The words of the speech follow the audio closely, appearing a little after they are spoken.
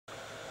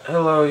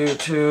Hello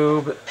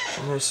YouTube,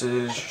 this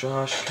is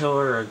Josh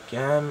Killer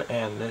again,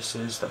 and this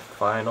is the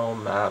final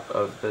map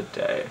of the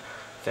day.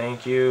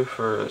 Thank you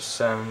for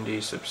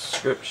 70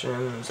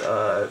 subscriptions,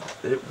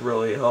 it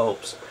really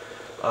helps.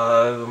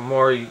 The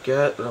more you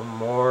get, the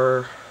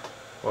more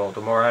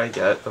I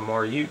get, the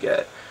more you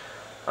get.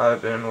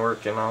 I've been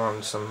working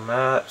on some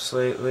maps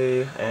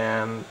lately,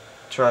 and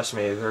trust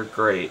me, they're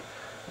great.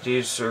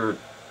 These are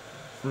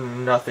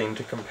nothing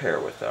to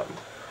compare with them.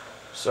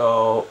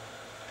 So,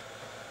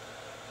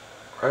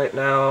 right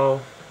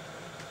now,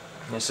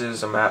 this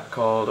is a map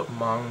called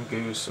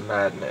Mongoose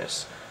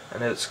Madness,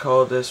 and it's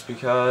called this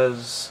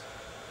because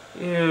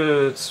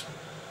it's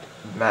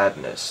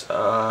madness.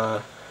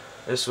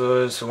 This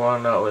was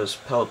one that was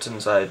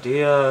Pelton's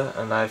idea,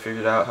 and I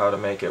figured out how to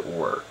make it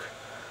work.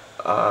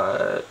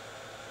 I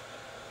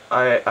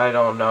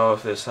don't know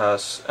if this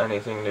has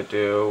anything to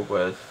do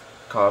with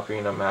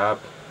copying a map,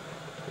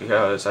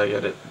 because I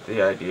get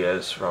the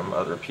ideas from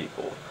other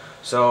people.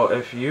 So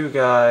if you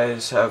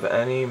guys have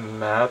any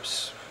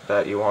maps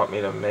that you want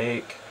me to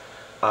make,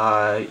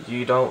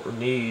 you don't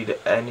need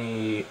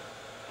any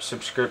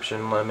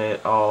subscription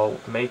limit. I'll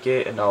make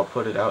it and I'll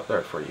put it out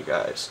there for you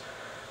guys.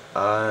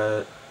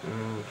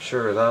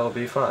 Sure, that'll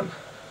be fun.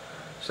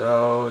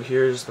 So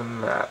here's the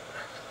map.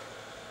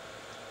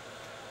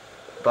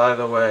 By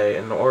the way,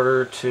 in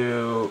order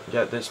to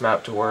get this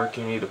map to work,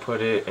 you need to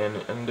put it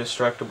in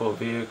indestructible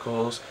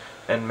vehicles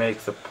and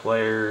make the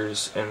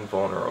players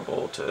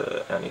invulnerable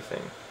to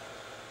anything.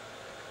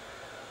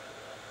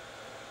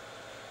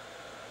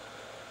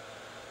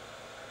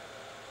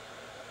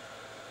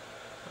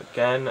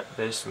 Again,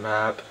 this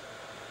map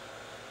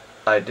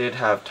I did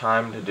have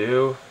time to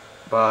do,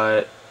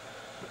 but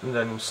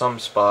in some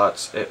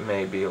spots it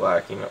may be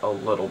lacking a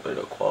little bit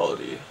of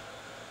quality.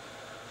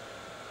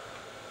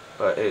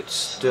 But it's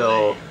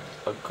still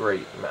a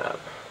great map.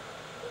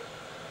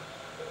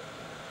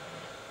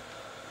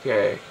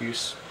 Okay,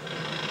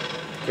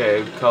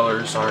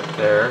 colors aren't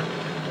there.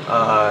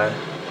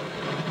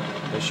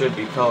 They should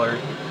be colored.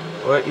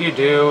 What you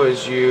do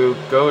is you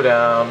go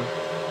down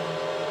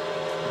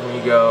and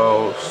you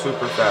go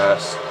super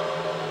fast.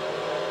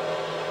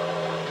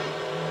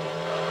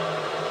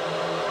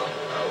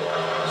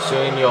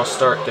 Soon you'll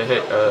start to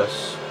hit a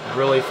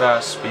really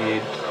fast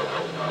speed.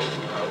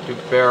 Do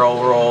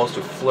barrel rolls,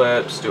 do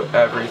flips, do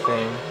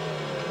everything.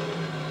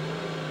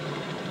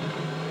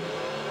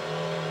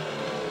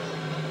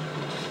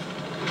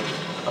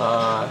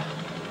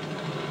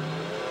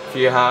 If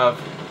you have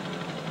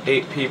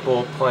 8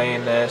 people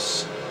playing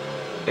this,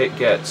 it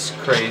gets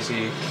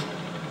crazy.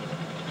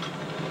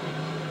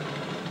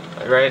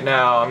 Right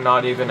now, I'm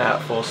not even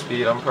at full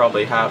speed. I'm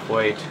probably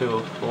halfway to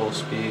full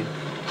speed.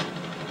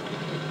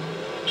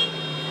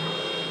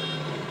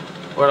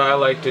 What I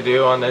like to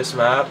do on this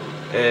map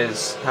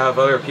is have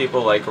other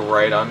people like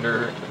right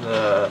under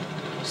the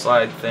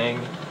slide thing,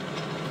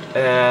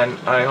 and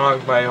I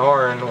honk my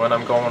horn when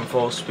I'm going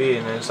full speed,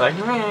 and it's like,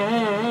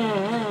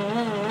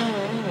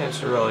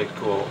 it's really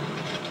cool.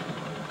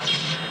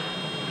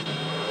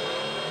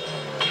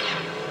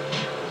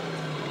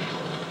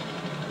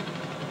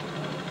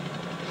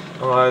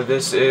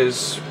 This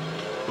is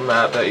a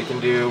map that you can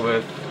do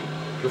with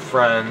your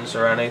friends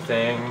or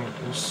anything.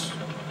 There's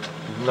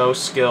no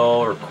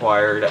skill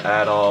required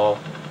at all.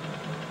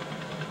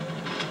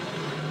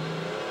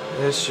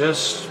 It's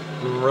just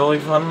a really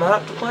fun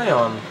map to play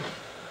on.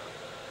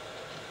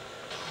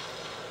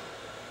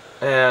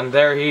 And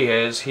there he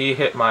is. He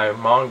hit my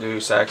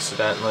mongoose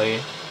accidentally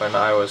when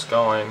I was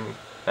going.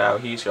 Now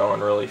he's going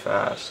really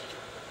fast.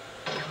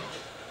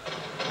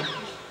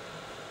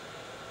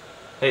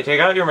 Hey,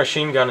 take out your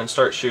machine gun and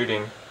start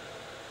shooting.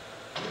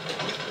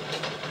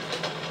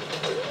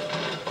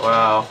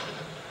 Wow.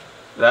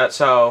 That's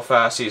how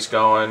fast he's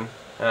going.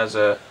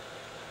 Did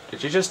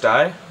you just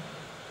die?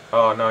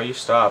 Oh no, you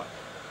stopped.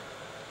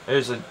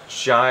 There's a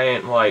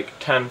giant, like,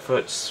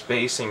 10-foot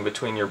spacing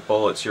between your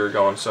bullets. You're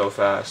going so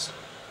fast.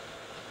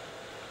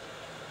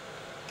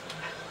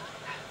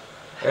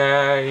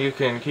 And you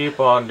can keep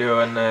on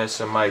doing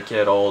this. It might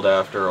get old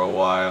after a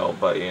while,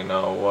 but you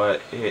know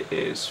what? It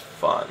is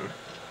fun.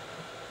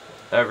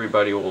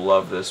 Everybody will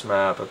love this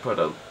map. I put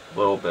a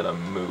little bit of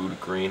mood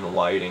green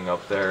lighting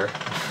up there.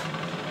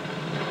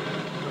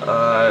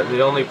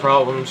 The only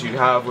problems you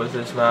have with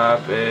this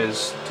map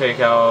is take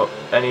out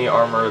any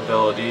armor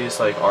abilities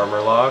like armor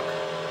lock.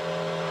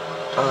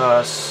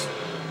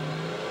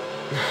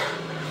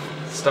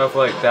 Stuff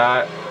like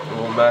that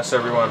will mess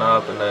everyone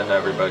up, and then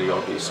everybody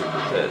will be super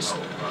pissed.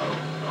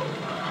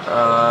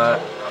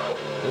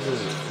 This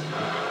is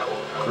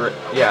great.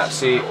 Yeah,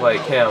 see,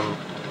 like him,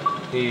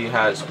 he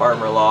has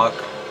armor lock.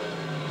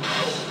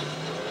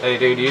 Hey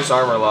dude, use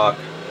armor lock.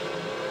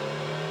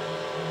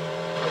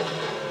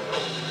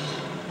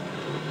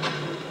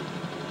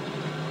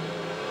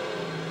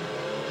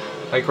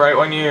 Like right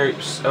when you're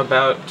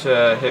about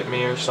to hit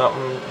me or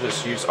something,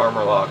 just use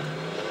armor lock.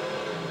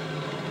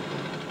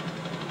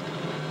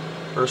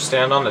 Or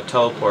stand on the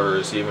teleporter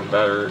is even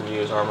better and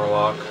use armor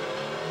lock.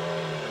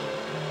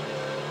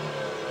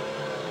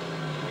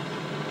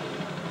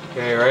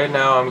 Okay, right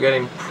now I'm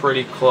getting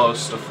pretty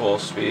close to full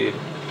speed.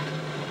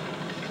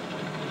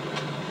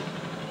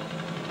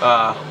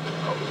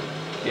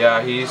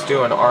 Yeah, he's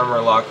doing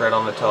armor lock right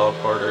on the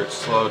teleporter. It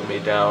slowed me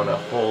down a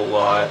whole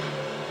lot.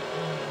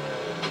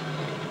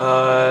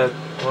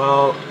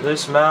 Well,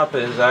 this map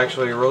is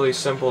actually really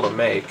simple to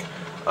make.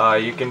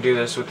 You can do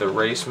this with the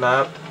race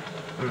map.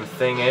 And the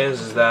thing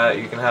is that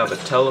you can have a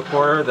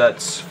teleporter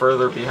that's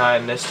further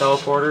behind this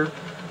teleporter.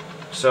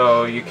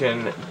 So you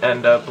can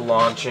end up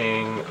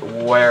launching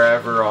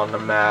wherever on the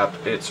map.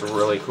 It's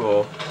really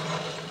cool.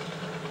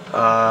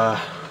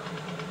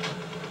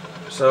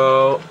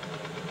 So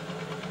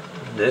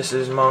this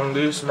is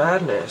Mongoose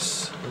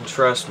Madness. And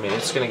trust me,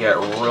 it's gonna get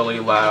really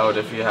loud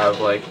if you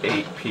have like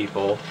 8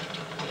 people.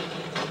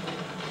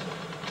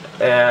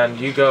 And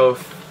you go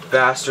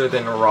faster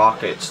than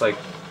rockets. Like,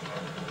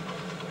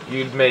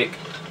 you'd make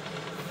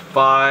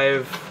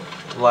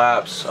 5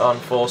 laps on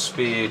full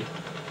speed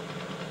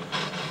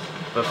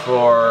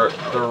before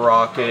the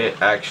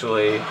rocket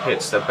actually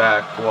hits the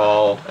back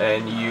wall,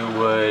 and you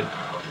would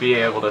be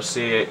able to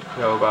see it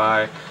go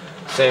by.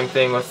 Same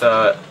thing with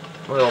the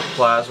little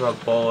plasma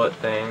bullet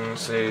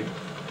things.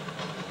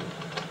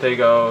 They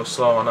go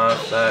slow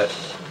enough that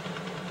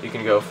you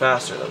can go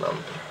faster than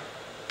them.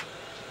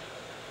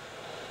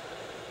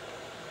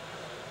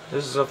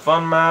 This is a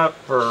fun map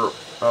for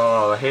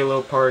a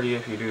Halo party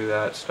if you do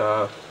that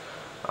stuff.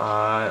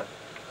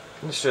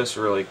 It's just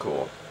really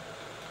cool.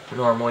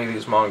 Normally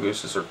these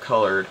mongooses are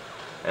colored,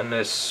 and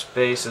this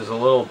space is a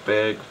little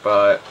big,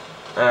 but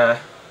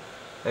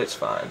it's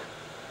fine.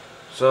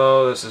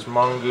 So this is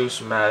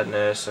Mongoose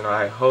Madness, and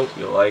I hope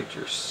you liked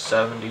your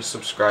 70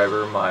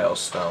 subscriber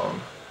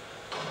milestone.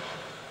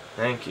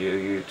 Thank you,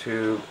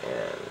 YouTube,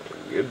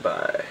 and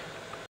goodbye.